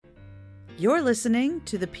You're listening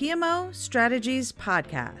to the PMO Strategies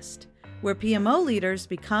Podcast, where PMO leaders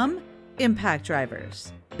become impact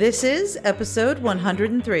drivers. This is episode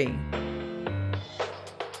 103.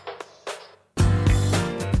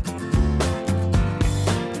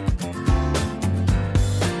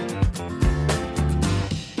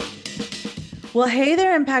 Well, hey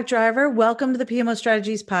there, Impact Driver. Welcome to the PMO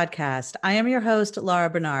Strategies Podcast. I am your host, Laura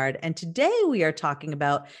Bernard, and today we are talking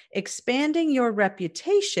about expanding your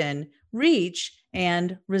reputation, reach,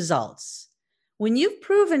 and results. When you've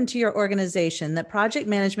proven to your organization that project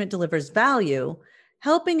management delivers value,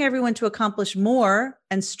 helping everyone to accomplish more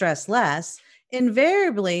and stress less,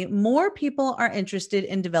 invariably more people are interested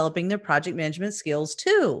in developing their project management skills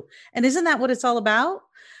too. And isn't that what it's all about?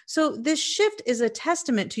 So this shift is a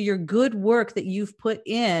testament to your good work that you've put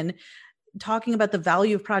in talking about the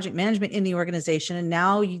value of project management in the organization. And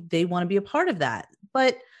now they want to be a part of that,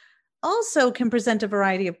 but also can present a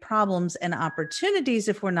variety of problems and opportunities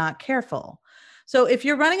if we're not careful. So if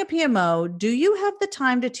you're running a PMO, do you have the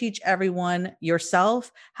time to teach everyone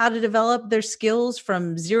yourself how to develop their skills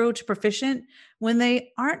from zero to proficient when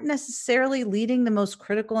they aren't necessarily leading the most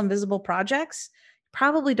critical and visible projects?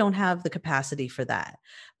 Probably don't have the capacity for that.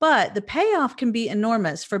 But the payoff can be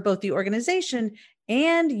enormous for both the organization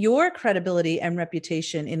and your credibility and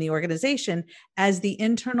reputation in the organization as the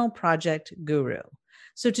internal project guru.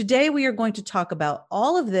 So today we are going to talk about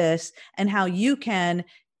all of this and how you can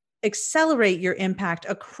accelerate your impact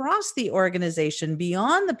across the organization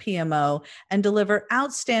beyond the PMO and deliver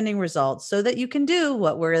outstanding results so that you can do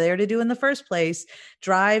what we're there to do in the first place,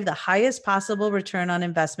 drive the highest possible return on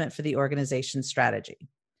investment for the organization's strategy.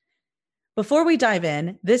 Before we dive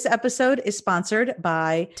in, this episode is sponsored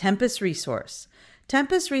by Tempus Resource.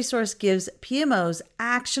 Tempus Resource gives PMOs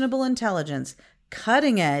actionable intelligence,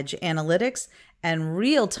 cutting-edge analytics, and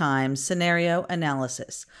real-time scenario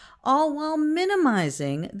analysis, all while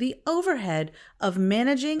minimizing the overhead of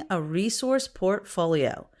managing a resource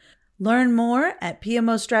portfolio. Learn more at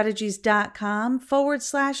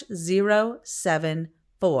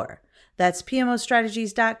pmostrategies.com/074. That's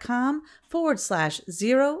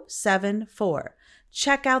pmostrategies.com/074.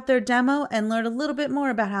 Check out their demo and learn a little bit more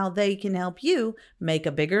about how they can help you make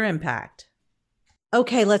a bigger impact.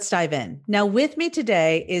 Okay, let's dive in. Now with me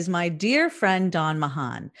today is my dear friend, Dawn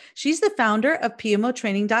Mahan. She's the founder of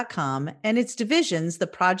PMOtraining.com and its divisions, the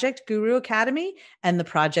Project Guru Academy and the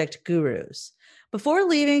Project Gurus. Before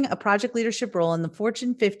leaving a project leadership role in the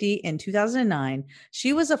Fortune 50 in 2009,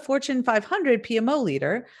 she was a Fortune 500 PMO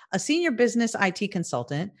leader, a senior business IT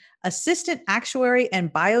consultant, assistant actuary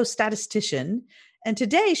and biostatistician, and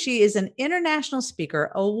today she is an international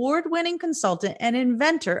speaker, award-winning consultant, and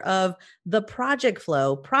inventor of the Project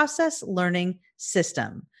Flow process learning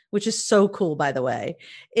system, which is so cool, by the way.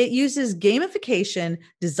 It uses gamification,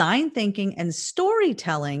 design thinking, and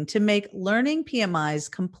storytelling to make learning PMI's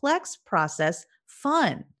complex process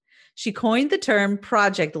fun. She coined the term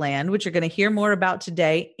Project Land, which you're going to hear more about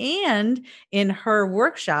today and in her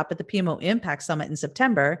workshop at the PMO Impact Summit in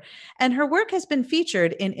September. And her work has been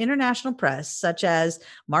featured in international press such as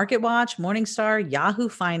MarketWatch, Morningstar, Yahoo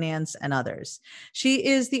Finance, and others. She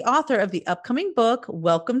is the author of the upcoming book,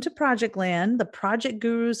 Welcome to Project Land, the Project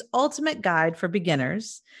Guru's Ultimate Guide for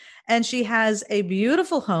Beginners. And she has a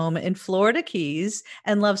beautiful home in Florida Keys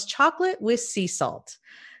and loves chocolate with sea salt.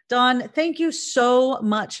 Dawn, thank you so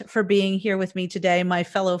much for being here with me today, my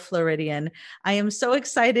fellow Floridian. I am so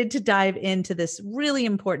excited to dive into this really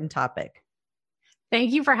important topic.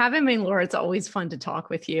 Thank you for having me, Laura. It's always fun to talk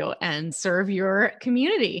with you and serve your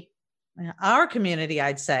community. Our community,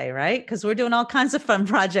 I'd say, right? Because we're doing all kinds of fun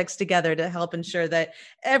projects together to help ensure that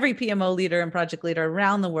every PMO leader and project leader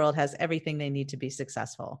around the world has everything they need to be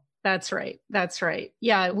successful. That's right. That's right.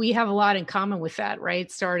 Yeah, we have a lot in common with that,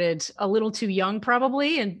 right? Started a little too young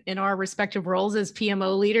probably in our respective roles as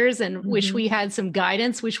PMO leaders and wish we had some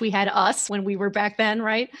guidance, wish we had us when we were back then,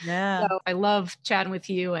 right? Yeah. So I love chatting with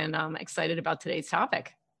you and I'm excited about today's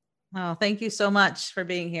topic. Oh, thank you so much for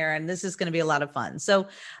being here. And this is going to be a lot of fun. So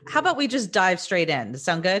how about we just dive straight in? Does that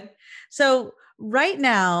sound good? So right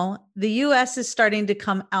now, the US is starting to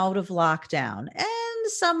come out of lockdown and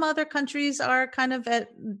some other countries are kind of at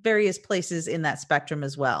various places in that spectrum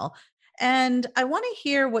as well. And I want to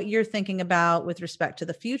hear what you're thinking about with respect to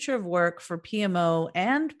the future of work for PMO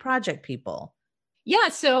and project people. Yeah.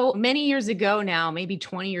 So many years ago now, maybe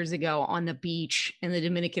 20 years ago on the beach in the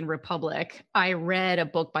Dominican Republic, I read a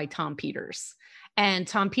book by Tom Peters. And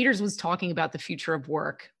Tom Peters was talking about the future of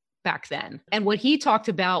work back then. And what he talked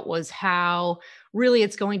about was how really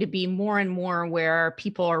it's going to be more and more where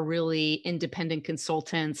people are really independent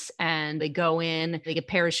consultants and they go in, they get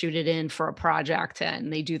parachuted in for a project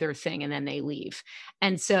and they do their thing and then they leave.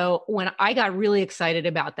 And so when I got really excited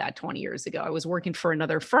about that 20 years ago, I was working for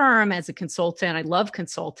another firm as a consultant. I love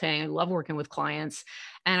consulting. I love working with clients.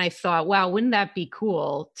 And I thought, wow, wouldn't that be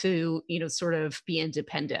cool to, sort of be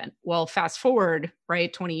independent? Well, fast forward,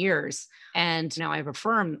 right, 20 years. And now I have a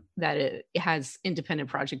firm that it has independent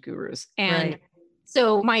project gurus. And Right.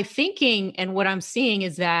 so my thinking and what I'm seeing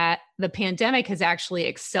is that the pandemic has actually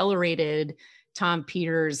accelerated Tom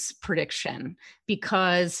Peters' prediction,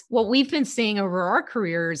 because what we've been seeing over our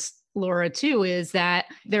careers, Laura, too, is that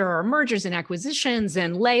there are mergers and acquisitions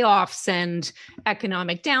and layoffs and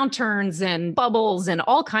economic downturns and bubbles and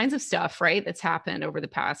all kinds of stuff, right? That's happened over the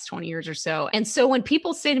past 20 years or so. And so when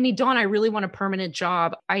people say to me, Dawn, I really want a permanent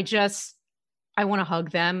job, I want to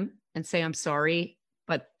hug them and say, I'm sorry,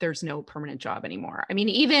 but there's no permanent job anymore. I mean,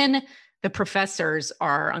 even the professors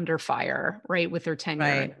are under fire, right, with their tenure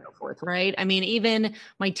and so forth, right? I mean, even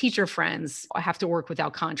my teacher friends have to work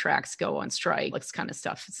without contracts, go on strike, this kind of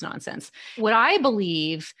stuff. It's nonsense. What I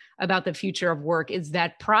believe about the future of work is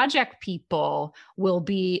that project people will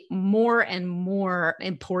be more and more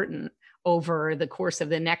important over the course of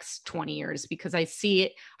the next 20 years, because I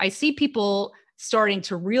see people starting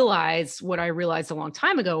to realize what I realized a long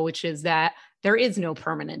time ago, which is that there is no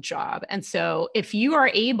permanent job. And so if you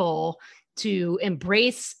are able to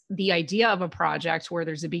embrace the idea of a project where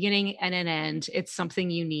there's a beginning and an end, it's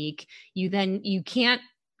something unique, you can't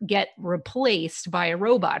get replaced by a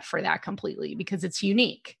robot for that completely, because it's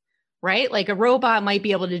unique, right? Like a robot might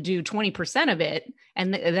be able to do 20% of it,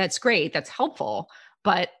 and that's great, that's helpful,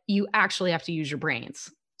 but you actually have to use your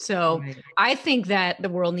brains. So Right. I think that the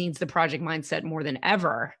world needs the project mindset more than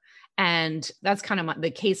ever. And that's kind of the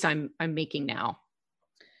case I'm making now.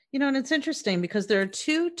 And it's interesting because there are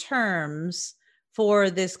two terms for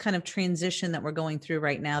this kind of transition that we're going through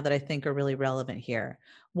right now that I think are really relevant here.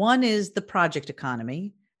 One is the project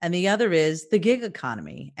economy, and the other is the gig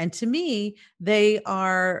economy. And to me, they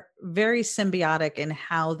are very symbiotic in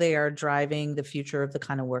how they are driving the future of the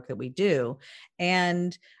kind of work that we do.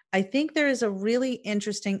 And I think there is a really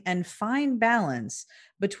interesting and fine balance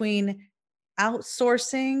between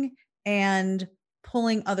outsourcing and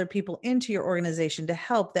pulling other people into your organization to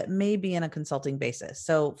help that may be in a consulting basis.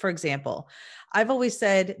 So, for example, I've always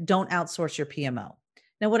said, don't outsource your PMO.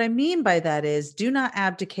 Now, what I mean by that is do not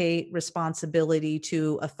abdicate responsibility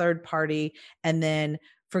to a third party and then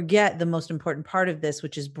forget the most important part of this,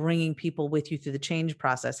 which is bringing people with you through the change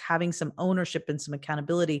process, having some ownership and some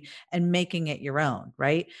accountability and making it your own,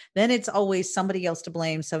 right? Then it's always somebody else to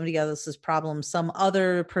blame, somebody else's problem, some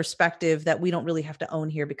other perspective that we don't really have to own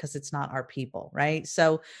here because it's not our people, right?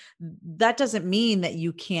 So that doesn't mean that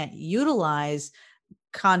you can't utilize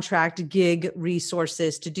contract gig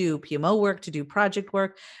resources to do PMO work, to do project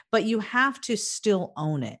work, but you have to still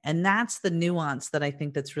own it. And that's the nuance that I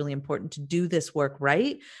think that's really important to do this work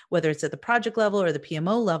right, whether it's at the project level or the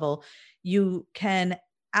PMO level. You can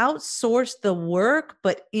outsource the work,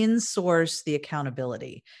 but insource the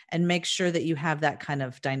accountability and make sure that you have that kind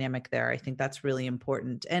of dynamic there. I think that's really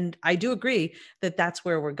important. And I do agree that that's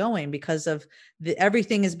where we're going because of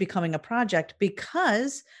everything is becoming a project,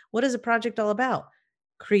 because what is a project all about?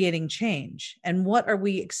 Creating change. And what are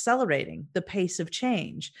we accelerating? The pace of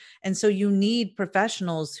change. And so you need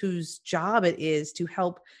professionals whose job it is to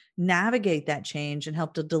help navigate that change and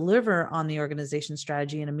help to deliver on the organization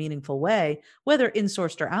strategy in a meaningful way, whether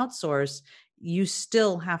insourced or outsourced. You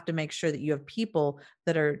still have to make sure that you have people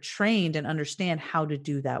that are trained and understand how to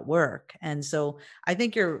do that work. And so I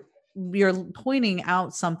think you're pointing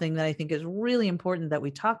out something that I think is really important that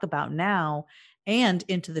we talk about now and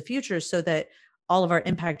into the future, so that all of our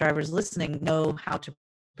impact drivers listening know how to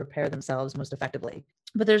prepare themselves most effectively.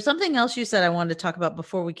 But there's something else you said I wanted to talk about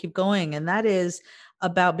before we keep going, and that is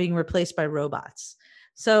about being replaced by robots.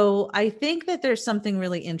 So I think that there's something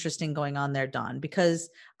really interesting going on there, Dawn, because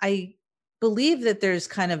I believe that there's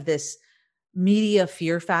kind of this media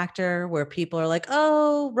fear factor where people are like,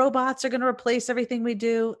 oh, robots are going to replace everything we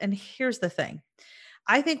do. And here's the thing.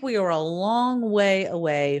 I think we are a long way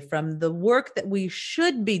away from the work that we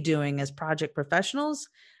should be doing as project professionals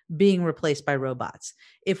being replaced by robots.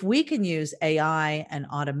 If we can use AI and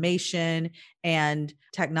automation and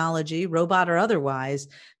technology, robot or otherwise,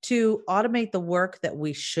 to automate the work that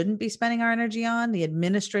we shouldn't be spending our energy on, the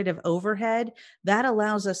administrative overhead, that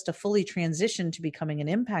allows us to fully transition to becoming an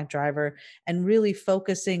impact driver and really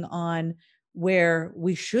focusing on where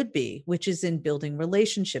we should be, which is in building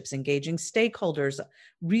relationships, engaging stakeholders,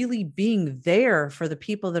 really being there for the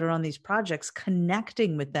people that are on these projects,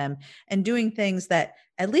 connecting with them, and doing things that,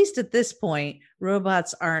 at least at this point,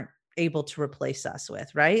 robots aren't able to replace us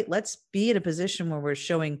with, right? Let's be at a position where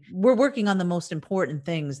we're working on the most important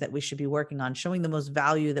things that we should be working on, showing the most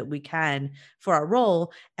value that we can for our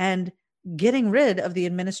role, and getting rid of the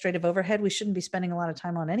administrative overhead we shouldn't be spending a lot of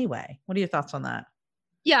time on anyway. What are your thoughts on that?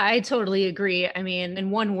 Yeah, I totally agree. I mean,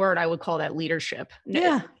 in one word, I would call that leadership.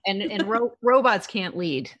 Yeah. And robots can't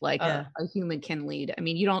lead like Yeah. a human can lead. I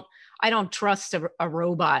mean, I don't trust a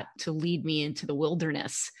robot to lead me into the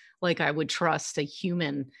wilderness like I would trust a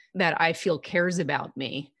human that I feel cares about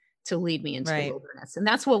me to lead me into the Right. wilderness. And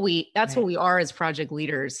that's what we are as project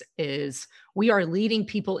leaders, is we are leading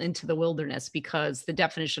people into the wilderness, because the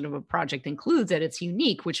definition of a project includes that it's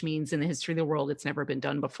unique, which means in the history of the world, it's never been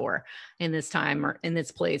done before. In this time or in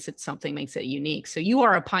this place, it's something makes it unique. So you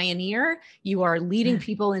are a pioneer, you are leading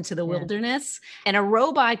people into the wilderness, and a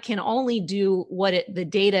robot can only do what the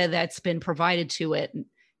data that's been provided to it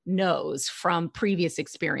knows from previous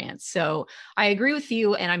experience. So I agree with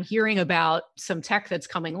you. And I'm hearing about some tech that's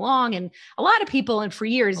coming along. And a lot of people, and for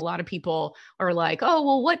years, a lot of people are like, oh,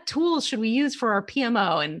 well, what tools should we use for our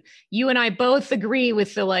PMO? And you and I both agree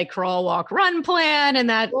with the like crawl, walk, run plan, and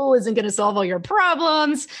that tool isn't going to solve all your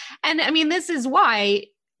problems. And I mean, this is why,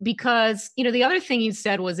 because, the other thing you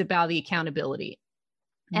said was about the accountability.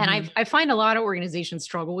 And I find a lot of organizations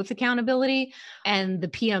struggle with accountability, and the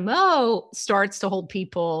PMO starts to hold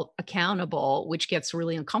people accountable, which gets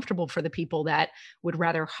really uncomfortable for the people that would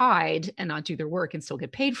rather hide and not do their work and still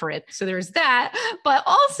get paid for it. So there's that. But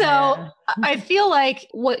also, I feel like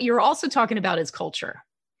what you're also talking about is culture.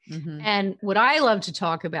 And what I love to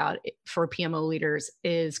talk about for PMO leaders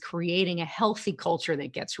is creating a healthy culture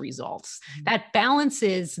that gets results, that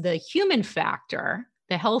balances the human factor,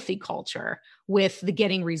 the healthy culture, with the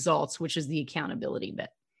getting results, which is the accountability bit.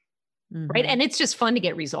 Right. And it's just fun to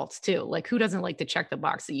get results too. Like, who doesn't like to check the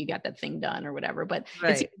box that you got that thing done or whatever, but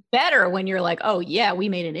it's better when you're like, oh yeah, we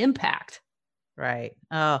made an impact. Right.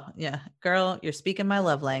 Oh, yeah. Girl, you're speaking my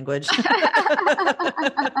love language.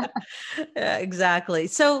 Yeah, exactly.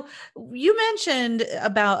 So you mentioned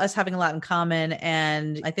about us having a lot in common.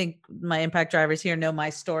 And I think my impact drivers here know my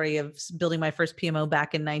story of building my first PMO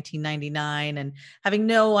back in 1999 and having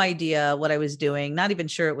no idea what I was doing, not even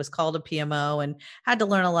sure it was called a PMO, and had to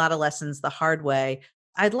learn a lot of lessons the hard way.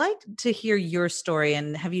 I'd like to hear your story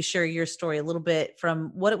and have you share your story a little bit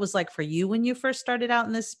from what it was like for you when you first started out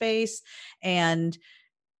in this space, and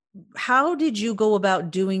how did you go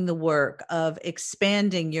about doing the work of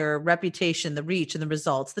expanding your reputation, the reach, and the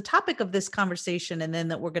results? The topic of this conversation, and then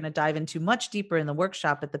that we're going to dive into much deeper in the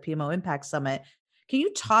workshop at the PMO Impact Summit. Can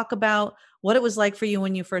you talk about what it was like for you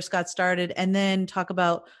when you first got started, and then talk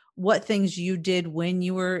about what things you did when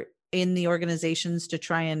you were in the organizations to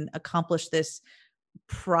try and accomplish this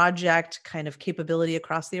project kind of capability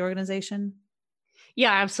across the organization?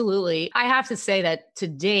 Yeah, absolutely. I have to say that to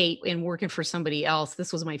date, in working for somebody else,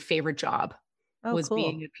 this was my favorite job. Oh, Was cool.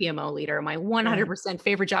 being a PMO leader, my 100%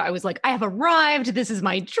 favorite job. I was like, I have arrived. This is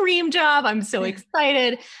my dream job. I'm so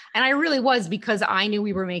excited. And I really was, because I knew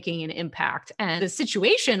we were making an impact. And the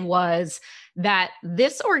situation was that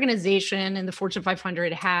this organization in the Fortune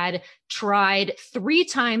 500 had tried 3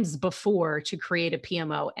 times before to create a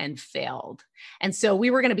PMO and failed. And so we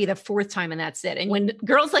were going to be the 4th time, and that's it. And when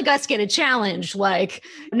girls like us get a challenge, like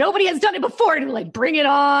nobody has done it before, to like bring it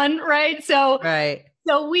on, right? So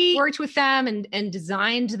we worked with them and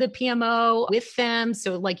designed the PMO with them.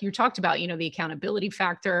 So like you talked about, the accountability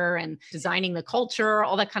factor and designing the culture,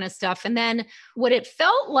 all that kind of stuff. And then what it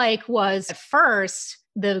felt like was, at first,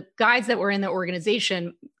 the guys that were in the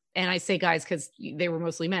organization, and I say guys because they were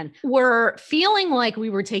mostly men, were feeling like we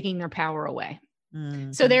were taking their power away.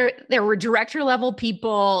 So there were director level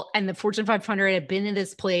people, and the Fortune 500 had been in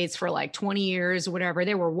this place for like 20 years or whatever.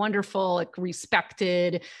 They were wonderful, like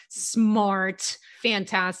respected, smart,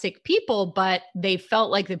 fantastic people, but they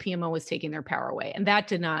felt like the PMO was taking their power away. And that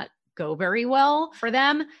did not go very well for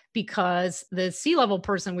them, because the C-level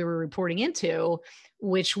person we were reporting into,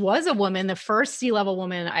 which was a woman, the first C-level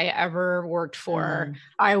woman I ever worked for,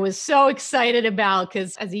 I was so excited about,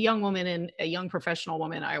 because as a young woman and a young professional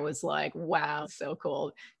woman, I was like, wow, so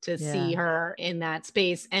cool to see her in that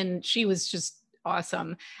space. And she was just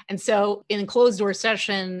awesome. And so in a closed door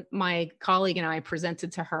session, my colleague and I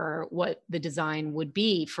presented to her what the design would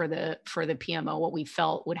be for the PMO, what we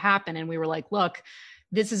felt would happen. And we were like, look,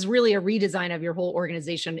 this is really a redesign of your whole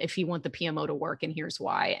organization if you want the PMO to work, and here's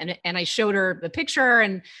why. And I showed her the picture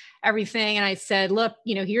and everything. And I said, look,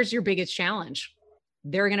 here's your biggest challenge.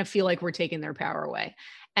 they're going to feel like we're taking their power away.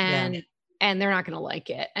 And they're not going to like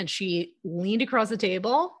it. And she leaned across the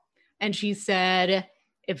table and she said,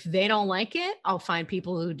 if they don't like it, I'll find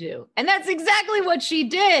people who do. And that's exactly what she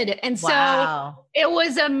did. And so it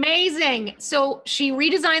was amazing. So she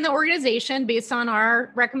redesigned the organization based on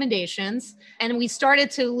our recommendations. And we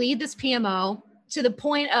started to lead this PMO to the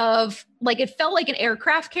point of like, it felt like an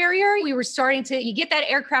aircraft carrier. We were starting to, you get that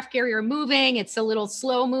aircraft carrier moving. It's a little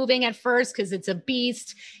slow moving at first because it's a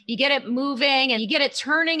beast. You get it moving and you get it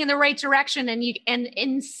turning in the right direction. And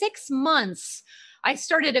in 6 months, I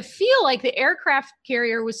started to feel like the aircraft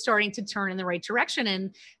carrier was starting to turn in the right direction.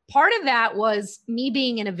 And part of that was me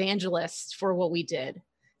being an evangelist for what we did.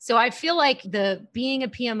 So I feel like being a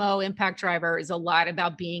PMO impact driver is a lot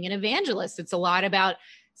about being an evangelist. It's a lot about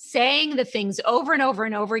saying the things over and over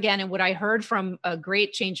and over again. And what I heard from a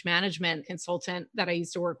great change management consultant that I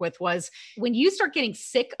used to work with was, when you start getting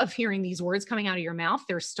sick of hearing these words coming out of your mouth,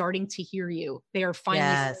 they're starting to hear you. They are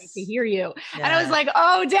finally starting to hear you. And I was like,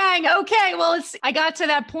 oh, dang. Okay. Well, I got to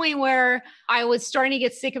that point where I was starting to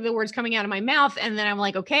get sick of the words coming out of my mouth. And then I'm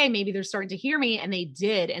like, okay, maybe they're starting to hear me. And they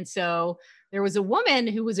did. And so there was a woman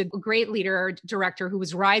who was a great leader, director, who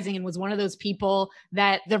was rising and was one of those people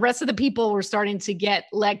that the rest of the people were starting to get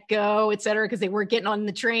let go, et cetera, because they weren't getting on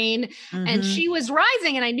the train. Mm-hmm. And she was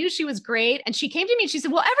rising and I knew she was great. And she came to me and she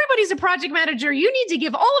said, well, everybody's a project manager. You need to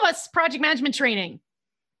give all of us project management training.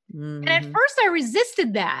 Mm-hmm. And at first I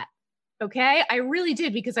resisted that. Okay. I really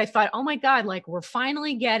did, because I thought, oh my God, like we're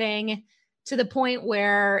finally getting to the point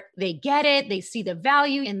where they get it, they see the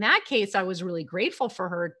value. In that case, I was really grateful for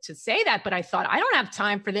her to say that, but I thought, I don't have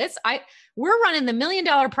time for this. We're running the $1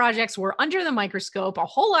 million projects. We're under the microscope. A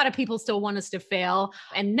whole lot of people still want us to fail.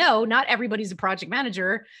 And no, not everybody's a project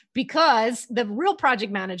manager, because the real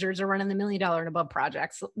project managers are running the $1 million and above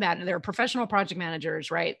projects, that they're professional project managers,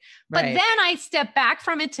 right? But then I step back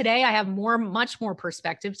from it today. I have much more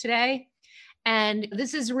perspective today. And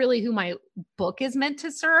this is really who my book is meant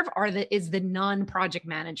to serve, is the non-project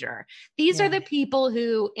manager. These are the people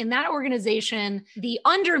who in that organization, the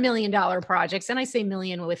under $1 million projects, and I say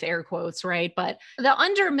million with air quotes, right? But the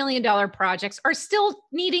under $1 million projects are still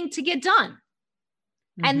needing to get done.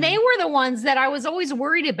 Mm-hmm. And they were the ones that I was always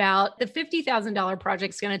worried about. The $50,000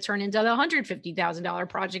 project is going to turn into the $150,000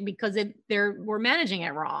 project because we're managing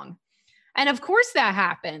it wrong. And of course that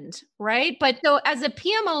happened, right? But so as a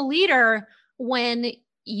PMO leader, when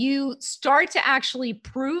you start to actually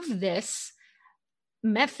prove this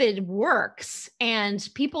method works and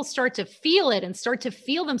people start to feel it and start to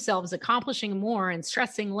feel themselves accomplishing more and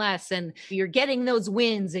stressing less, and you're getting those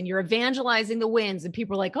wins and you're evangelizing the wins, and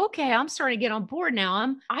people are like, okay, I'm starting to get on board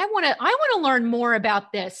now. I want to learn more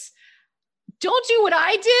about this. Don't do what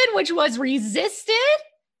I did, which was resist it,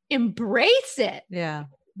 embrace it. Yeah.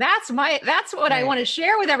 That's what I want to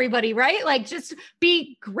share with everybody, right? Like, just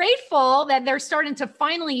be grateful that they're starting to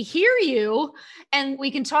finally hear you. And we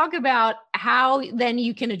can talk about how then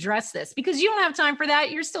you can address this, because you don't have time for that.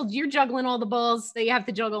 You're juggling all the balls that you have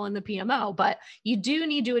to juggle in the PMO, but you do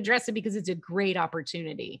need to address it because it's a great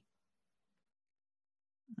opportunity.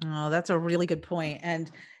 Oh, that's a really good point. And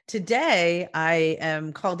today I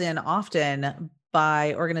am called in often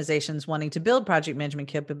by organizations wanting to build project management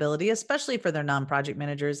capability, especially for their non-project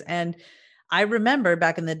managers. And I remember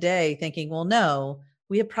back in the day thinking, well, no,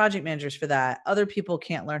 we have project managers for that. Other people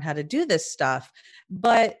can't learn how to do this stuff.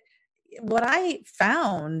 But what I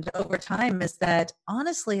found over time is that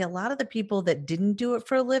honestly, a lot of the people that didn't do it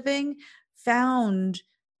for a living found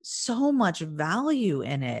so much value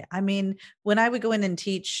in it. I mean, when I would go in and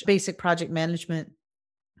teach basic project management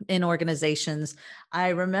in organizations, I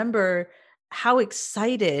remember how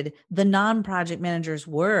excited the non-project managers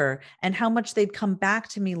were and how much they'd come back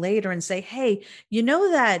to me later and say, hey, you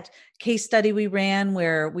know that case study we ran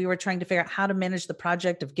where we were trying to figure out how to manage the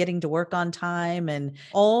project of getting to work on time and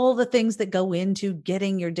all the things that go into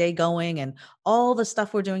getting your day going and all the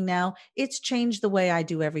stuff we're doing now, it's changed the way I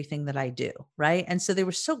do everything that I do, right? And so they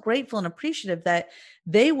were so grateful and appreciative that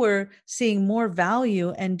they were seeing more value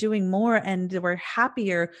and doing more, and they were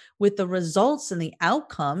happier with the results and the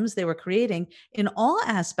outcomes they were creating in all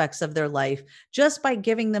aspects of their life, just by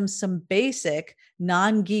giving them some basic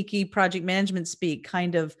non-geeky project management speak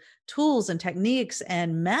kind of tools and techniques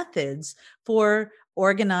and methods for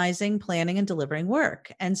organizing, planning, and delivering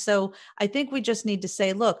work. And so I think we just need to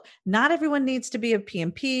say, look, not everyone needs to be a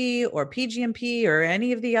PMP or PGMP or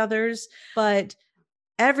any of the others, but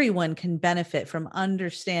everyone can benefit from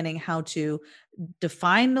understanding how to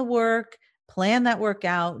define the work, plan that work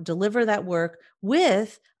out, deliver that work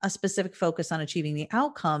with a specific focus on achieving the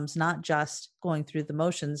outcomes, not just going through the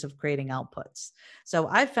motions of creating outputs. So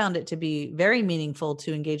I found it to be very meaningful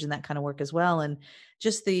to engage in that kind of work as well. And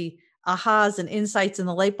just the ahas and insights and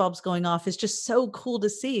the light bulbs going off is just so cool to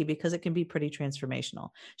see, because it can be pretty transformational.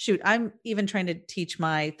 Shoot, I'm even trying to teach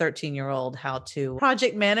my 13-year-old how to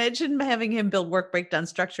project manage, and having him build work breakdown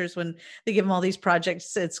structures when they give him all these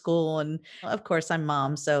projects at school. And of course, I'm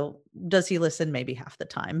mom, so does he listen? Maybe half the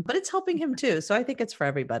time, but it's helping him too. So I think it's for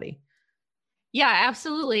everybody. Yeah,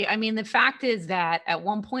 absolutely. I mean, the fact is that at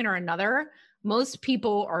one point or another, most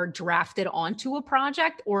people are drafted onto a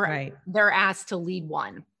project, or they're asked to lead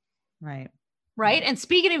one. Right. Right. And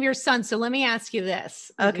speaking of your son, so let me ask you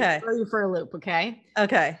this. Okay. Throw you for a loop. Okay.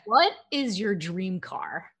 Okay. What is your dream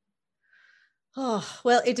car? Oh,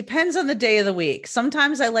 well, it depends on the day of the week.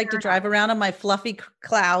 Sometimes I like to drive around on my fluffy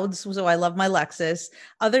clouds. So I love my Lexus.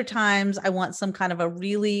 Other times I want some kind of a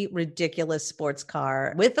really ridiculous sports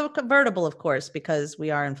car with a convertible, of course, because we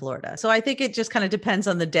are in Florida. So I think it just kind of depends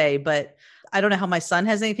on the day, but I don't know how my son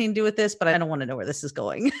has anything to do with this, but I don't want to know where this is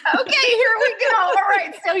going. Okay, here we go. All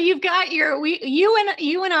right. So you've got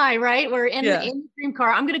you and I, right? We're in the dream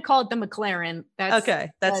car. I'm going to call it the McLaren.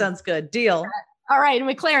 That sounds good. Deal. All right.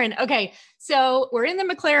 McLaren. Okay. So we're in the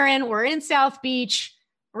McLaren. We're in South Beach,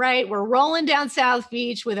 right? We're rolling down South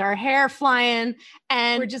Beach with our hair flying,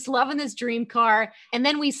 and we're just loving this dream car. And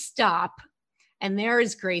then we stop, and there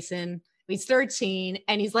is Grayson. He's 13,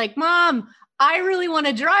 and he's like, Mom, I really want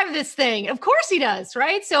to drive this thing. Of course he does,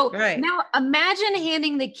 right? So now imagine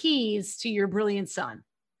handing the keys to your brilliant son.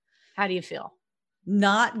 How do you feel?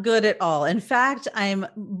 Not good at all. In fact, I'm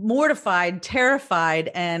mortified,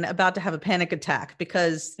 terrified, and about to have a panic attack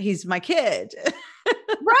because he's my kid.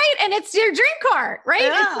 Right. And it's your dream car, right?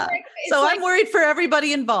 Yeah. So I'm worried for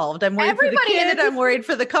everybody involved. I'm worried for the kid. I'm worried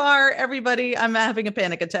for the car. Everybody, I'm having a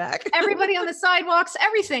panic attack. Everybody on the sidewalks,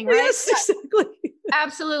 everything, right? Yes, exactly.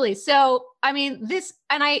 Absolutely. So, I mean,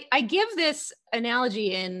 I give this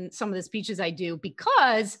analogy in some of the speeches I do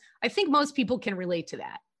because I think most people can relate to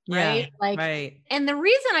that. Right. And the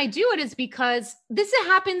reason I do it is because this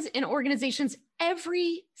happens in organizations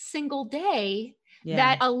every single day.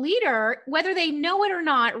 That a leader, whether they know it or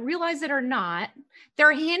not, realize it or not,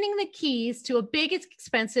 they're handing the keys to a big,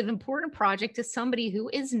 expensive, important project to somebody who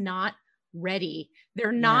is not ready.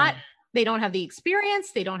 They're not, they don't have the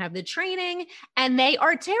experience, they don't have the training, and they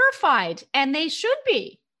are terrified, and they should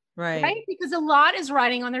be. Right. Because a lot is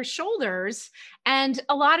riding on their shoulders, and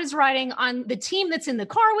a lot is riding on the team that's in the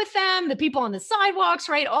car with them, the people on the sidewalks,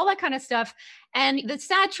 right? All that kind of stuff. And the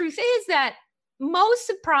sad truth is that most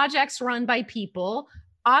of projects run by people.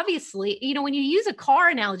 Obviously, when you use a car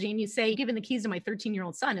analogy and you say, giving the keys to my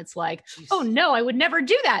 13-year-old son, it's like, oh no, I would never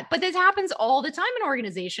do that. But this happens all the time in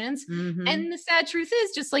organizations. Mm-hmm. And the sad truth is,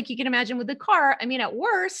 just like you can imagine with the car, I mean, at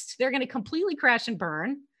worst, they're going to completely crash and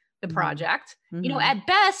burn the project. Mm-hmm. At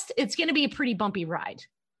best, it's going to be a pretty bumpy ride.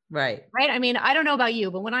 Right. I mean, I don't know about you,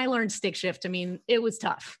 but when I learned stick shift, I mean, it was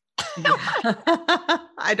tough.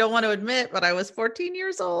 I don't want to admit, but I was 14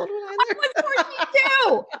 years old. I was 14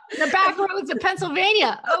 too. The back roads of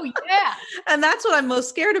Pennsylvania. Oh yeah. And that's what I'm most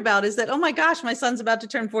scared about, is that, oh my gosh, my son's about to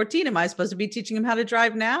turn 14. Am I supposed to be teaching him how to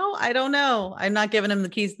drive now? I don't know. I'm not giving him the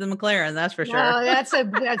keys to the McLaren. That's for sure. No, that's a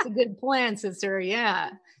good plan, sister.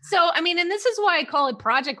 Yeah. So, I mean, and this is why I call it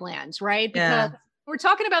Project Land, right? Because we're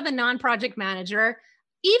talking about the non-project manager.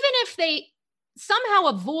 Even if they somehow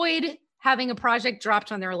avoid having a project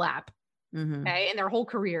dropped on their lap, okay, in their whole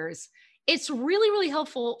careers, it's really, really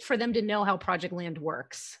helpful for them to know how Project Land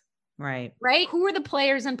works. Right. Who are the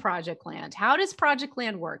players in Project Land? How does Project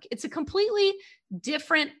Land work? It's a completely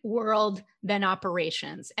different world than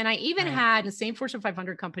operations. And I even had the same Fortune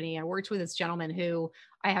 500 company. I worked with this gentleman who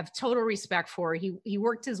I have total respect for. He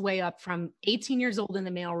worked his way up from 18 years old in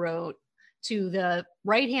the mail route to the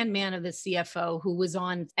right-hand man of the CFO, who was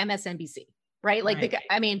on MSNBC, right?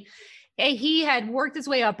 He had worked his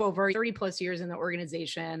way up over 30 plus years in the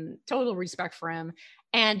organization. Total respect for him.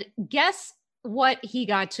 And guess what he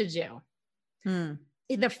got to do?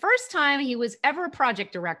 The first time he was ever a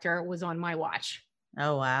project director was on my watch.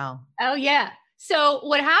 Oh, wow. Oh, yeah. So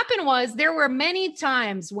what happened was, there were many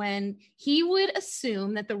times when he would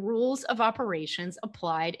assume that the rules of operations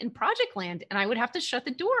applied in Project Land, and I would have to shut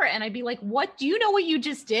the door, and I'd be like, what? Do you know what you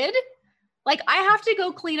just did? Like, I have to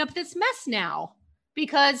go clean up this mess now,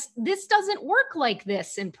 because this doesn't work like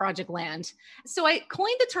this in Project Land. So I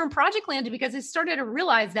coined the term Project Land because I started to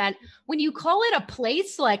realize that when you call it a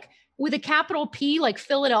place, like with a capital P, like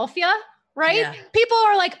Philadelphia, right? Yeah. People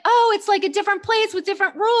are like, oh, it's like a different place with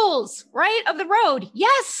different rules, right? Of the road.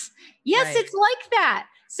 Yes, it's like that.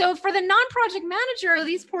 So for the non-project manager,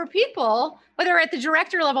 these poor people, whether at the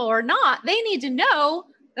director level or not, they need to know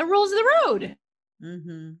the rules of the road.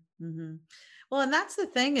 Mm-hmm, mm-hmm. Well, and that's the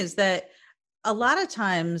thing, is that a lot of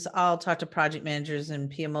times I'll talk to project managers and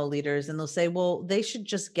PMO leaders, and they'll say, well, they should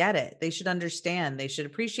just get it. They should understand. They should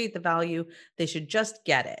appreciate the value. They should just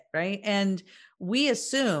get it. Right. And we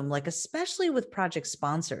assume, like, especially with project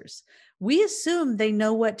sponsors, we assume they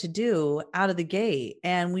know what to do out of the gate.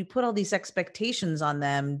 And we put all these expectations on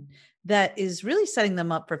them that is really setting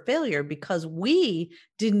them up for failure, because we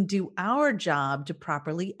didn't do our job to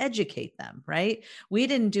properly educate them, right? We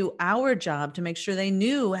didn't do our job to make sure they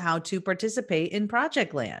knew how to participate in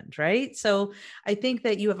project land, right? So I think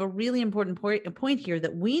that you have a really important point here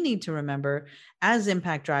that we need to remember as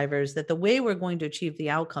impact drivers, that the way we're going to achieve the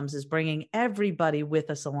outcomes is bringing everybody with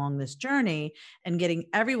us along this journey and getting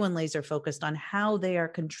everyone laser focused on how they are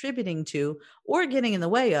contributing to or getting in the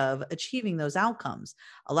way of achieving those outcomes.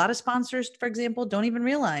 A lot of sponsors, for example, don't even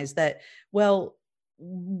realize that, well,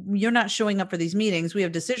 you're not showing up for these meetings. We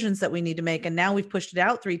have decisions that we need to make. And now we've pushed it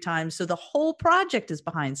out 3 times. So the whole project is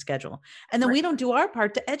behind schedule. And then we don't do our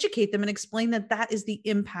part to educate them and explain that that is the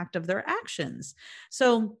impact of their actions.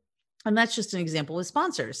 So, and that's just an example with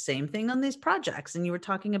sponsors. Same thing on these projects. And you were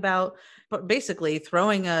talking about basically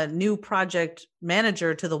throwing a new project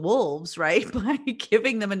manager to the wolves, right? By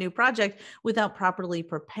giving them a new project without properly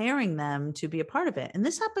preparing them to be a part of it. And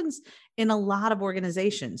this happens in a lot of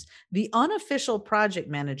organizations. The unofficial project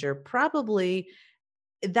manager, probably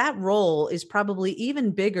that role is probably even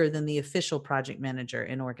bigger than the official project manager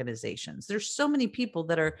in organizations. There's so many people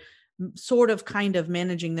that are sort of kind of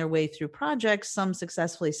managing their way through projects, some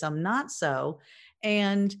successfully, some not so.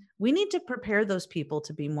 And we need to prepare those people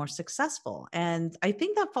to be more successful. And I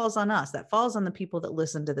think that falls on us. That falls on the people that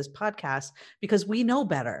listen to this podcast, because we know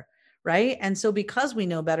better. Right. And so because we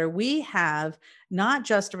know better, we have not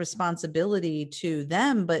just a responsibility to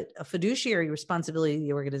them, but a fiduciary responsibility to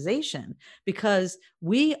the organization, because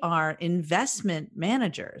we are investment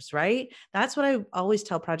managers, right? That's what I always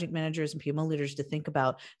tell project managers and PMO leaders to think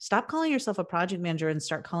about. Stop calling yourself a project manager and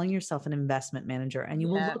start calling yourself an investment manager. And you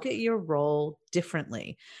will look at your role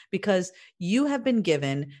differently, because you have been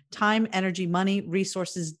given time, energy, money,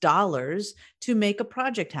 resources, dollars to make a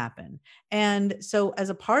project happen. And so as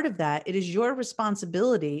a part of that, it is your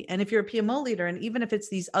responsibility. And if you're a PMO leader, and even if it's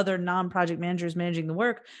these other non-project managers managing the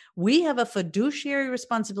work, we have a fiduciary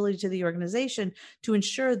responsibility to the organization to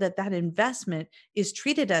ensure that that investment is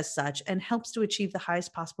treated as such and helps to achieve the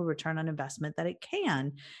highest possible return on investment that it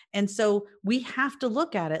can. And so we have to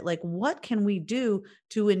look at it like, what can we do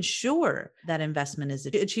to ensure that investment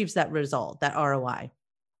achieves that result, that ROI?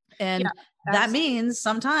 And that means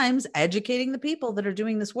sometimes educating the people that are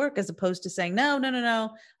doing this work, as opposed to saying, no,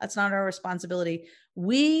 that's not our responsibility.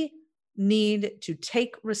 We need to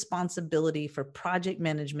take responsibility for project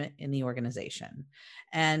management in the organization.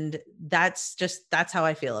 And that's how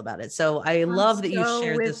I feel about it. So I love that you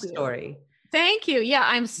shared this story. Thank you. Yeah,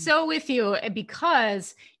 I'm so with you,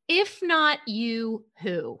 because if not you,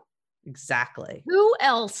 who? Exactly. Who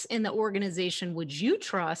else in the organization would you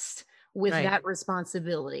trust with that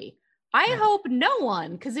responsibility? I hope no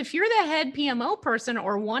one, because if you're the head PMO person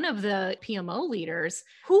or one of the PMO leaders,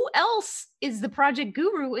 who else is the project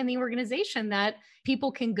guru in the organization that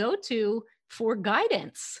people can go to for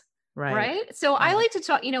guidance? Right. So I like to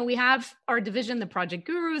talk, we have our division, the Project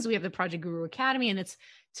Gurus, we have the Project Guru Academy. And it's,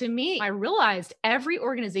 to me, I realized every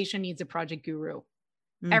organization needs a project guru.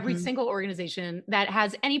 Mm-hmm. Every single organization that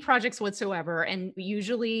has any projects whatsoever. And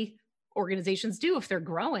usually organizations do, if they're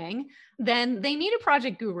growing, then they need a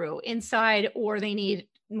project guru inside, or they need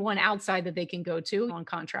one outside that they can go to on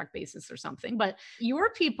contract basis or something. But your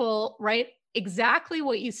people, right? Exactly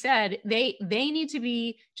what you said. They need to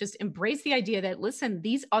be, just embrace the idea that, listen,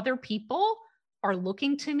 these other people are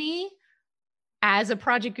looking to me as a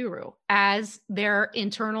project guru, as their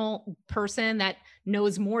internal person that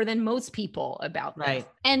knows more than most people about this. Right.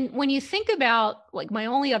 And when you think about, like, my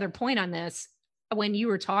only other point on this, when you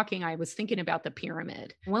were talking, I was thinking about the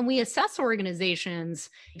pyramid. When we assess organizations,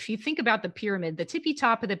 if you think about the pyramid, the tippy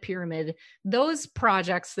top of the pyramid, those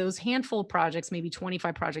projects, those handful of projects, maybe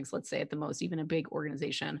 25 projects, let's say at the most, even a big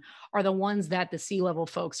organization, are the ones that the C-level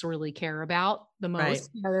folks really care about the most.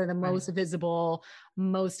 Right. They're the most visible,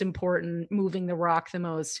 most important, moving the rock the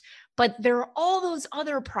most. But there are all those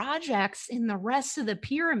other projects in the rest of the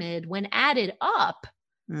pyramid, when added up,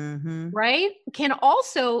 right, can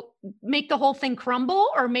also make the whole thing crumble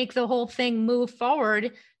or make the whole thing move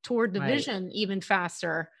forward toward the vision even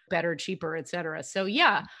faster, better, cheaper, et cetera. So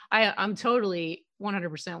yeah, I'm totally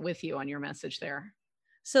 100% with you on your message there.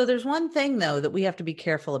 So there's one thing though that we have to be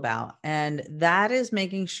careful about, and that is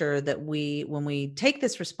making sure that when we take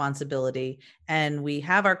this responsibility and we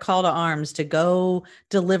have our call to arms to go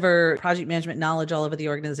deliver project management knowledge all over the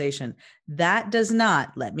organization, that does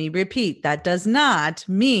not, let me repeat, that does not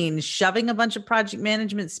mean shoving a bunch of project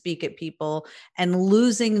management speak at people and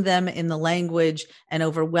losing them in the language and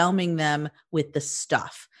overwhelming them with the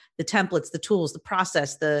stuff, the templates, the tools, the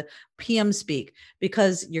process, the PM speak,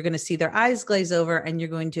 because you're going to see their eyes glaze over and you're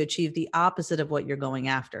going to achieve the opposite of what you're going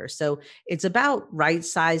after. So it's about right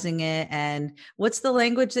sizing it. And what's the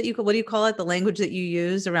language that what do you call it? The language that you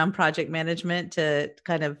use around project management to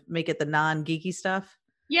kind of make it the non-geeky stuff?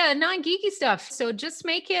 Yeah, non-geeky stuff. So just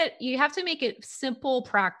you have to make it simple,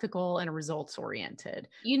 practical, and results oriented.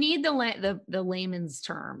 You need the layman's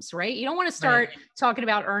terms, right? You don't want to start talking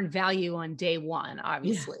about earned value on day one,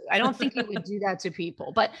 obviously. Yeah. I don't think you would do that to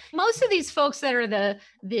people. But most of these folks that are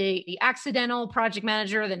the accidental project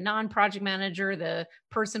manager, the non-project manager, the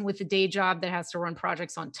person with the day job that has to run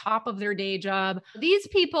projects on top of their day job, these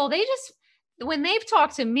people, when they've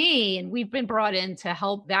talked to me and we've been brought in to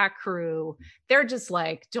help that crew, they're just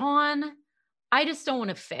like, Dawn, I just don't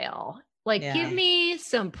want to fail. Like, give me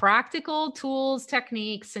some practical tools,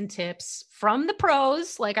 techniques, and tips from the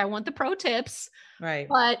pros. Like, I want the pro tips. Right.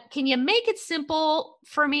 But can you make it simple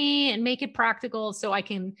for me and make it practical so I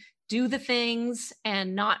can do the things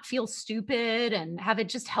and not feel stupid and have it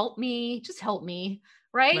just help me? Just help me.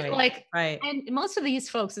 Right. And most of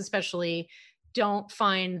these folks, especially, don't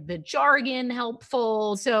find the jargon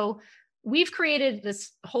helpful. So we've created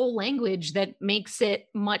this whole language that makes it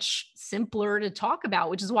much simpler to talk about,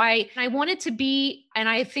 which is why I want it to be, and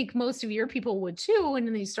I think most of your people would too, and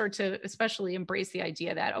then you start to especially embrace the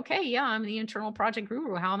idea that, okay, yeah, I'm the internal project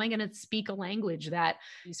guru. How am I going to speak a language that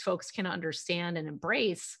these folks can understand and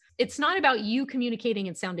embrace? It's not about you communicating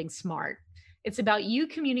and sounding smart. It's about you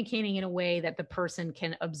communicating in a way that the person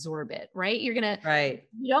can absorb it, right? You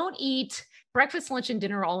don't eat breakfast, lunch, and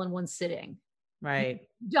dinner all in one sitting. Right.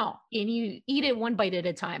 You don't. And you eat it one bite at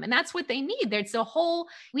a time. And that's what they need.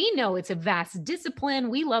 We know it's a vast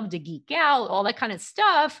discipline. We love to geek out, all that kind of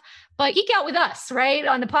stuff, but geek out with us, right?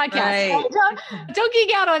 On the podcast. Right. Don't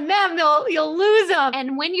geek out on them. You'll lose them.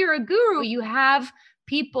 And when you're a guru, you have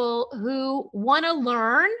people who want to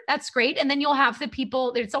learn. That's great. And then you'll have the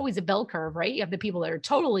people, it's always a bell curve, right? You have the people that are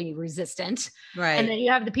totally resistant. Right. And then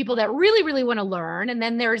you have the people that really, really want to learn. And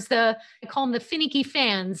then there's I call them the finicky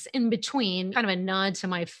fans in between, kind of a nod to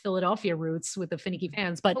my Philadelphia roots with the finicky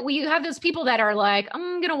fans. But you have those people that are like,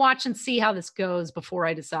 I'm going to watch and see how this goes before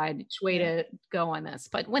I decide which way to go on this.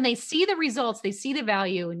 But when they see the results, they see the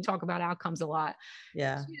value, and talk about outcomes a lot.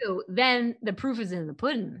 Yeah. Too, then the proof is in the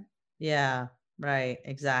pudding. Yeah. Right.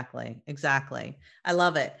 Exactly. I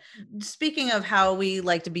love it. Speaking of how we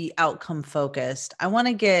like to be outcome focused, I want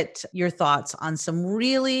to get your thoughts on some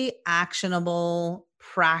really actionable,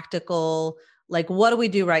 practical, like, what do we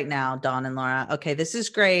do right now, Dawn and Laura? Okay, this is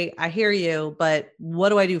great. I hear you, but what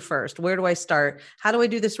do I do first? Where do I start? How do I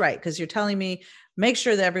do this right? Because you're telling me, make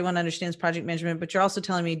sure that everyone understands project management, but you're also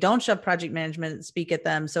telling me don't shove project management and speak at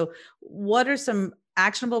them. So what are some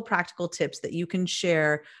actionable, practical tips that you can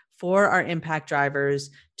share for our impact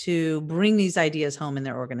drivers to bring these ideas home in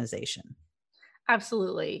their organization?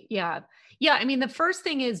 Absolutely. Yeah. I mean, the first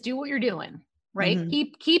thing is do what you're doing, right?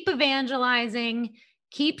 Mm-hmm. Keep evangelizing,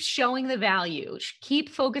 keep showing the value, keep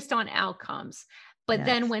focused on outcomes. But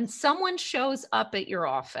then when someone shows up at your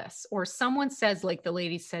office, or someone says, like the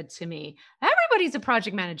lady said to me, everybody's a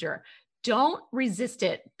project manager, don't resist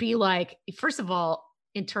it. Be like, first of all,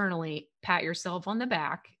 internally, pat yourself on the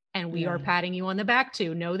back. And we are patting you on the back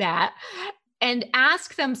too, know that. And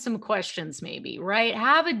ask them some questions maybe, right?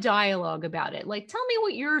 Have a dialogue about it. Like, tell me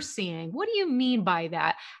what you're seeing. What do you mean by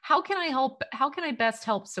that? How can I help? How can I best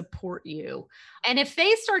help support you? And if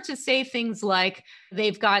they start to say things like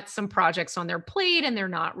they've got some projects on their plate and they're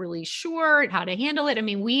not really sure how to handle it. I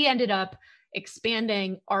mean, we ended up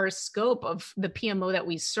expanding our scope of the PMO that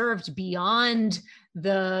we served beyond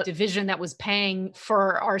the division that was paying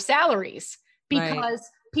for our salaries, because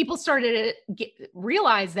people started to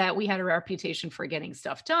realize that we had a reputation for getting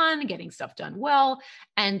stuff done well.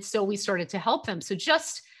 And so we started to help them. So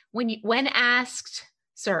just when asked,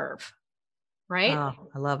 serve, right? Oh,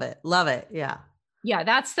 I love it. Love it. Yeah. Yeah.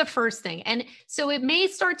 That's the first thing. And so it may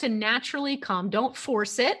start to naturally come. Don't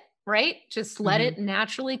force it, right? Just let it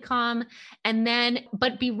naturally come. And then,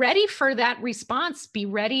 but be ready for that response. Be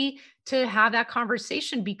ready to have that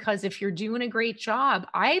conversation, because if you're doing a great job,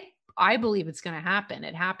 I believe it's going to happen.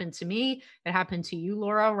 It happened to me. It happened to you,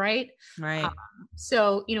 Laura, right? Right.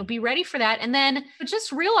 So, be ready for that. And then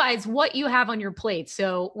just realize what you have on your plate.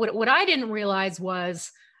 So what I didn't realize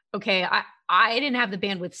was, okay, I didn't have the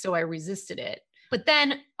bandwidth, so I resisted it. But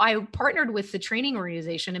then I partnered with the training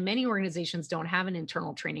organization, and many organizations don't have an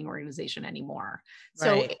internal training organization anymore.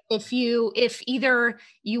 So Right. if either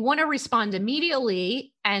you want to respond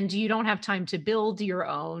immediately and you don't have time to build your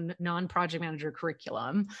own non-project manager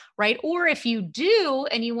curriculum, right? Or if you do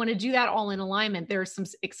and you want to do that all in alignment, there are some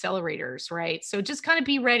accelerators, right? So just kind of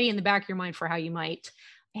be ready in the back of your mind for how you might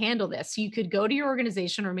handle this. You could go to your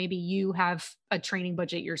organization, or maybe you have a training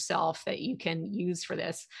budget yourself that you can use for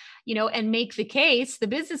this, and make the case, the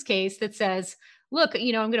business case that says, look, I'm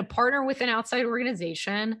going to partner with an outside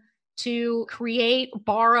organization to create,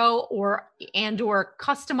 borrow, or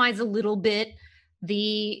customize a little bit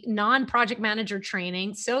the non-project manager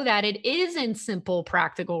training so that it is in simple,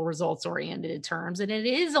 practical, results-oriented terms, and it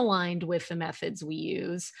is aligned with the methods we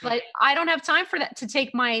use. But I don't have time for that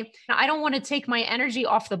I don't want to take my energy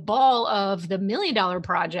off the ball of the $1 million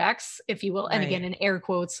projects, if you will. And again, in air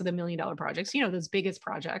quotes, the $1 million projects, those biggest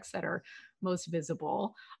projects that are most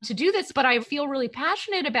visible to do this. But I feel really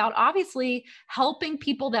passionate about obviously helping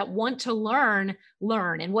people that want to learn.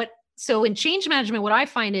 So in change management, what I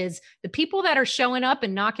find is the people that are showing up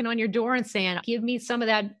and knocking on your door and saying, give me some of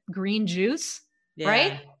that green juice,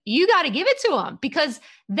 right? You got to give it to them, because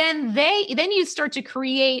then you start to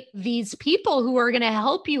create these people who are going to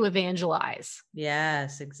help you evangelize.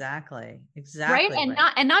 Yes, exactly. Right.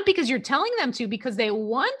 And not because you're telling them to, because they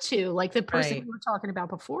want to, like the person we were talking about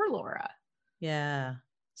before, Laura. Yeah.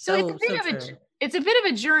 So it's a bit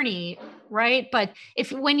of a journey, right? But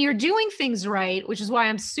when you're doing things right, which is why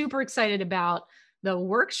I'm super excited about the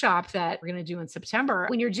workshop that we're going to do in September,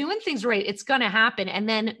 when you're doing things right, it's going to happen. And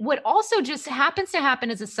then what also just happens to happen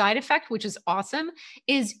as a side effect, which is awesome,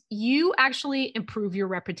 is you actually improve your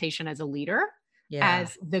reputation as a leader.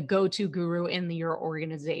 As the go-to guru in your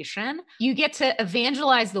organization. You get to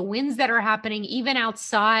evangelize the wins that are happening even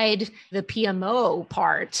outside the PMO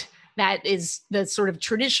part. That is the sort of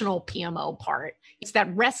traditional PMO part. It's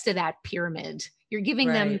that rest of that pyramid. You're giving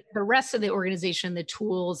them, the rest of the organization, the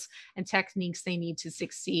tools and techniques they need to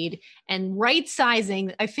succeed. And right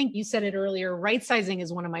sizing, I think you said it earlier, right sizing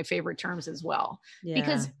is one of my favorite terms as well.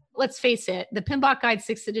 Because let's face it, the PMBOK Guide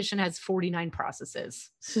 6th edition has 49 processes.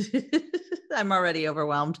 I'm already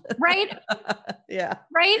overwhelmed. Right? Yeah.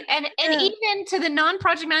 Right. And even to the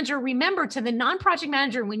non-project manager, remember, to the non-project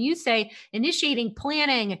manager, when you say initiating,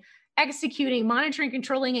 planning, executing, monitoring,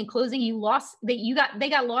 controlling, and closing, they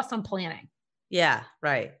got lost on planning. Yeah.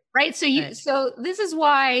 Right. Right. So this is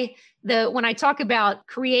why when I talk about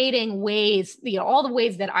creating ways, all the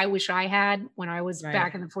ways that I wish I had when I was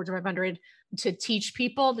back in the Fortune 500 to teach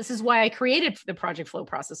people, this is why I created the Project Flow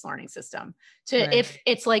Process Learning System. If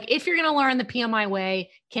it's like, if you're going to learn the PMI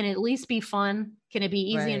way, can it at least be fun? Can it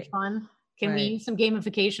be easy and fun? Can we use some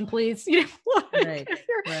gamification, please? If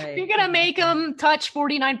you're going to make them touch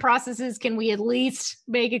 49 processes, can we at least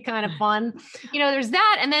make it kind of fun? There's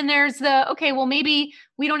that. And then there's maybe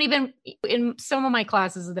we don't even, in some of my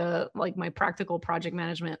classes, my practical project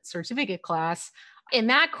management certificate class, in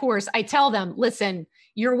that course, I tell them, listen,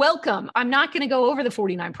 you're welcome. I'm not going to go over the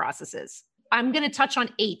 49 processes. I'm going to touch on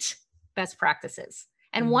 8 best practices.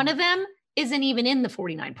 And one of them isn't even in the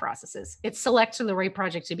 49 processes. It's select the right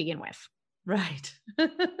project to begin with. Right.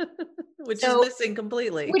 Which is missing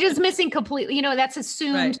completely. That's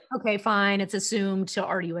assumed. Okay, fine. It's assumed to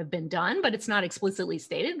already have been done, but it's not explicitly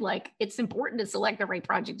stated. Like, it's important to select the right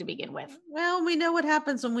project to begin with. Well, we know what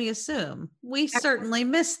happens when we assume. We certainly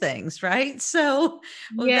miss things, right? So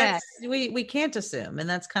we can't assume. And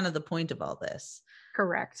that's kind of the point of all this.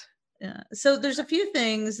 Correct. Yeah. So there's a few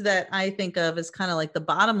things that I think of as kind of like the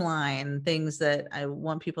bottom line things that I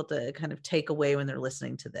want people to kind of take away when they're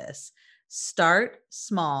listening to this. Start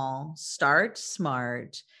small, start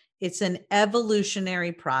smart. It's an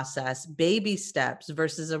evolutionary process, baby steps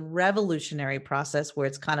versus a revolutionary process where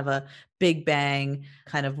it's kind of a big bang,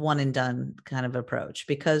 kind of one and done kind of approach.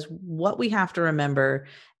 Because what we have to remember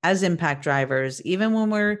as impact drivers, even when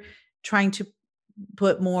we're trying to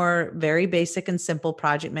put more very basic and simple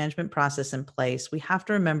project management process in place, we have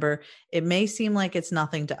to remember it may seem like it's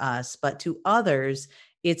nothing to us, but to others,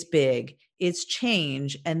 it's big, it's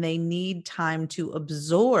change, and they need time to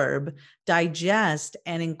absorb, digest,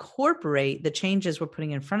 and incorporate the changes we're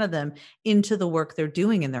putting in front of them into the work they're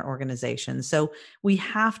doing in their organization. So we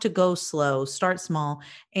have to go slow, start small,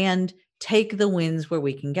 and take the wins where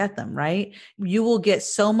we can get them, right? You will get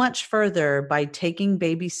so much further by taking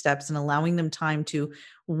baby steps and allowing them time to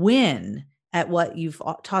win at what you've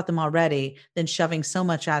taught them already than shoving so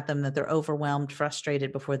much at them that they're overwhelmed,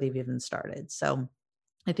 frustrated before they've even started. So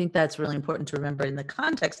I think that's really important to remember in the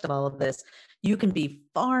context of all of this. You can be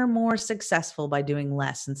far more successful by doing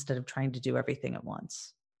less instead of trying to do everything at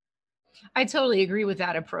once. I totally agree with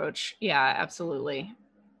that approach. Yeah, absolutely.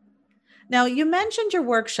 Now, you mentioned your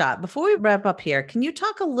workshop. Before we wrap up here, can you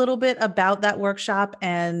talk a little bit about that workshop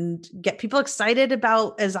and get people excited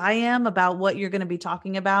about, as I am, about what you're going to be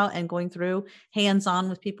talking about and going through hands-on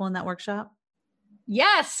with people in that workshop?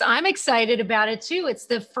 Yes, I'm excited about it too. It's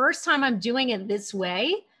the first time I'm doing it this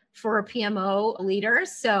way for a PMO leader.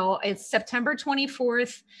 So it's September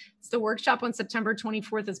 24th. It's the workshop on September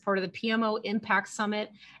 24th as part of the PMO Impact Summit.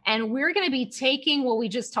 And we're going to be taking what we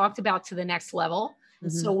just talked about to the next level.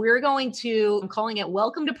 So we're going to, I'm calling it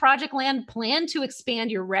Welcome to Project Land, plan to expand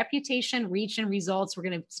your reputation, reach, and results. We're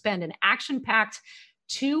going to spend an action-packed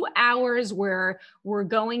 2 hours where we're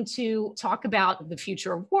going to talk about the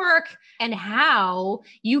future of work and how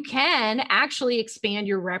you can actually expand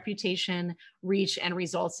your reputation, reach, and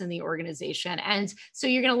results in the organization. And so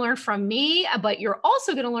you're going to learn from me, but you're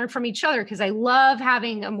also going to learn from each other because I love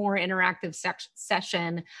having a more interactive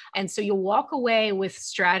session. And so you'll walk away with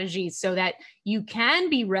strategies so that you can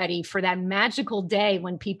be ready for that magical day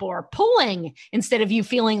when people are pulling instead of you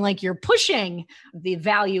feeling like you're pushing the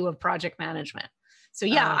value of project management. So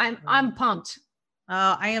yeah, I'm pumped.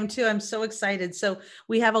 Oh, I am too. I'm so excited. So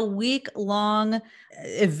we have a week-long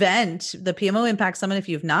event, the PMO Impact Summit. If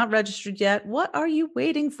you've not registered yet, what are you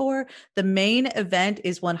waiting for? The main event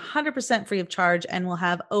is 100% free of charge, and we'll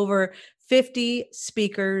have over 50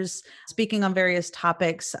 speakers speaking on various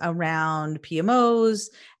topics around PMOs.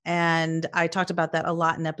 And I talked about that a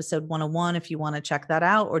lot in episode 101. If you want to check that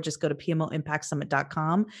out, or just go to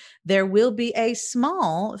pmoimpactsummit.com. There will be a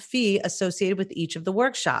small fee associated with each of the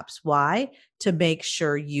workshops. Why? To make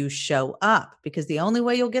sure you show up, because the only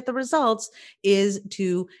way you'll get the results is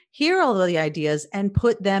to hear all of the ideas and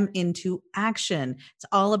put them into action. It's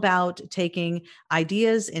all about taking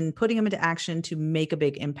ideas and putting them into action to make a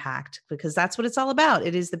big impact, because that's what it's all about.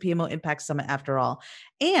 It is the PMO Impact Summit after all.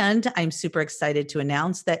 And I'm super excited to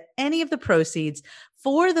announce that any of the proceeds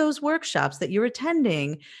for those workshops that you're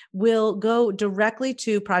attending will go directly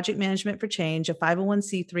to Project Management for Change, a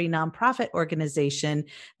 501c3 nonprofit organization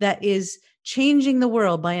that is changing the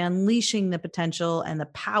world by unleashing the potential and the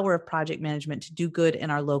power of project management to do good in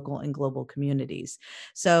our local and global communities.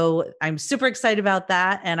 So I'm super excited about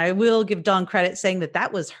that. And I will give Dawn credit saying that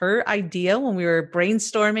that was her idea when we were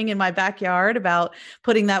brainstorming in my backyard about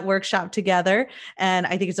putting that workshop together. And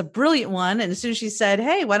I think it's a brilliant one. And as soon as she said,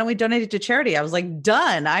 hey, why don't we donate it to charity? I was like,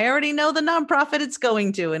 done. I already know the nonprofit it's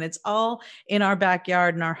going to, and it's all in our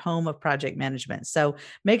backyard and our home of project management. So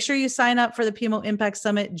make sure you sign up for the PMO Impact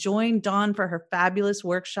Summit. Join Dawn for her fabulous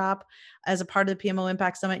workshop as a part of the PMO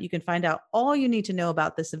Impact Summit. You can find out all you need to know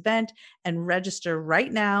about this event and register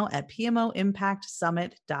right now at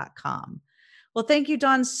pmoimpactsummit.com. Well, thank you,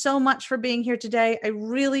 Dawn, so much for being here today. I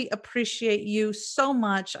really appreciate you so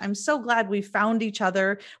much. I'm so glad we found each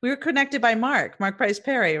other. We were connected by Mark Price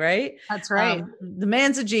Perry, right? That's right. The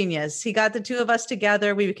man's a genius. He got the two of us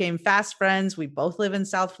together. We became fast friends. We both live in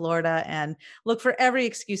South Florida and look for every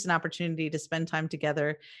excuse and opportunity to spend time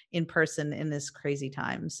together in person in this crazy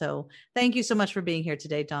time. So thank you so much for being here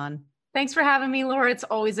today, Dawn. Thanks for having me, Laura. It's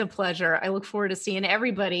always a pleasure. I look forward to seeing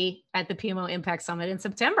everybody at the PMO Impact Summit in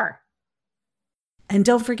September. And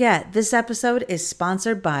don't forget, this episode is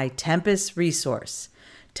sponsored by Tempus Resource.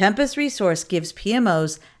 Tempus Resource gives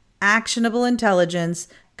PMOs actionable intelligence,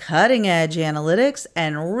 cutting-edge analytics,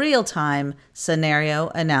 and real-time scenario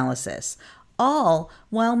analysis, all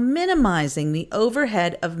while minimizing the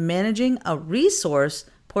overhead of managing a resource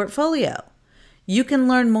portfolio. You can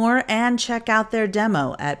learn more and check out their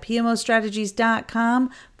demo at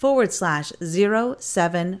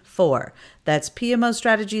pmostrategies.com/074. That's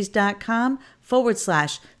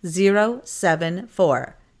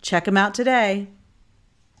pmostrategies.com/074. Check them out today.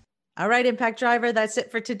 All right, Impact Driver, that's it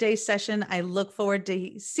for today's session. I look forward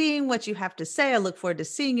to seeing what you have to say. I look forward to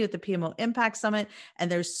seeing you at the PMO Impact Summit.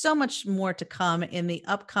 And there's so much more to come in the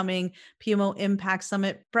upcoming PMO Impact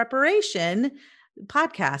Summit preparation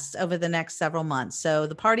podcasts over the next several months. So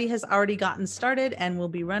the party has already gotten started and will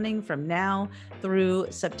be running from now through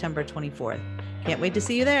September 24th. Can't wait to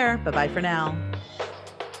see you there. Bye-bye for now.